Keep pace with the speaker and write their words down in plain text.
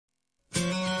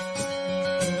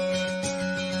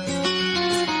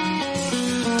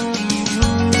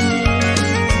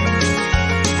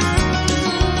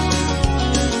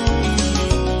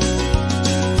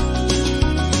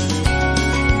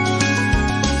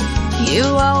You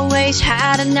always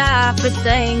had an eye for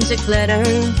things that glitter,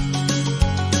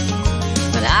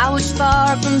 but I was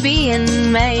far from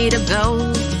being made of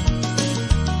gold.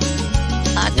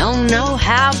 I don't know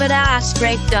how, but I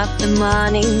scraped up the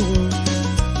money.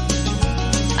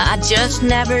 I just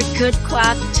never could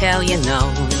quite tell you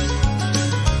no.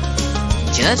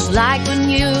 Just like when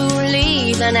you were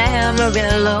leaving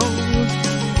Amarillo,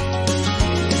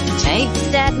 take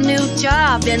that new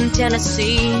job in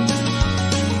Tennessee.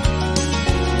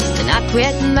 And I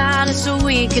quit mine so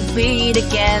we could be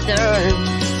together.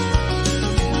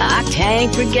 I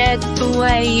can't forget the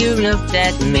way you looked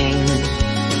at me.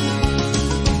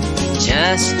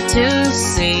 Just to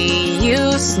see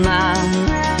you smile,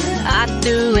 I'd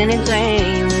do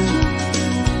anything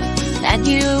that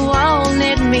you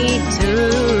wanted me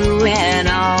to. And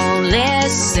all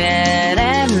is said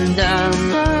and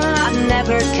done, I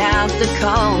never count the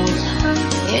cost.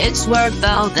 It's worth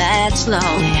all that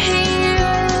slowly,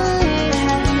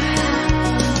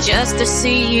 just to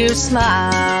see you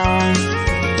smile.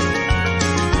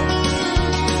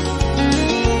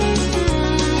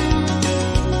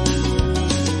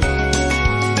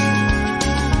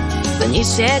 When you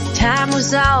said time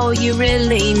was all you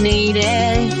really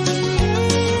needed,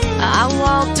 I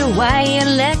walked away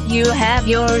and let you have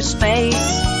your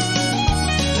space.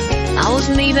 I was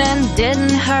leaving didn't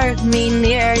hurt me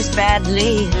near as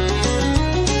badly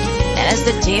as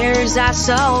the tears I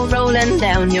saw rolling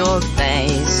down your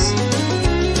face.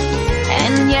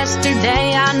 And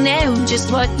yesterday I knew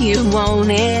just what you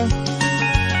wanted,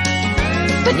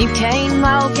 but you came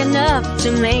walking up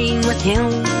to me with him.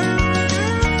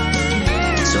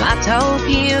 So I told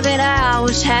you that I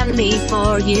was happy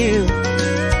for you,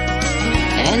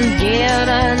 and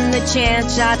given the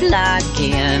chance I'd like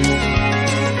in,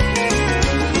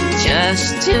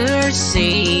 just to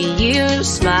see you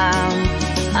smile.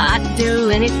 I'd do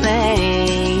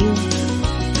anything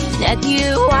that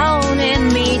you wanted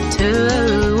me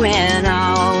to. When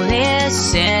all is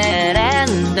said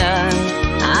and done,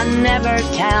 I never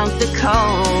count the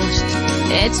cost.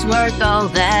 It's worth all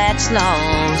that's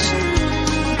lost,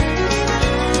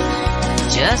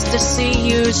 just to see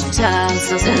you smile,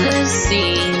 to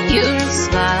see you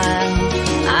smile.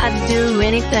 I'd do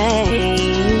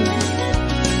anything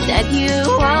that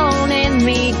you wanted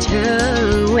me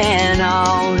to. When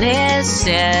all is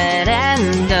said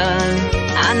and done,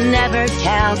 I never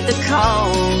count the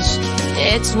cost.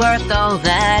 It's worth all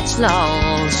that's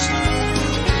lost,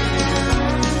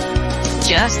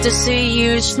 just to see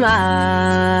you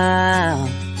smile.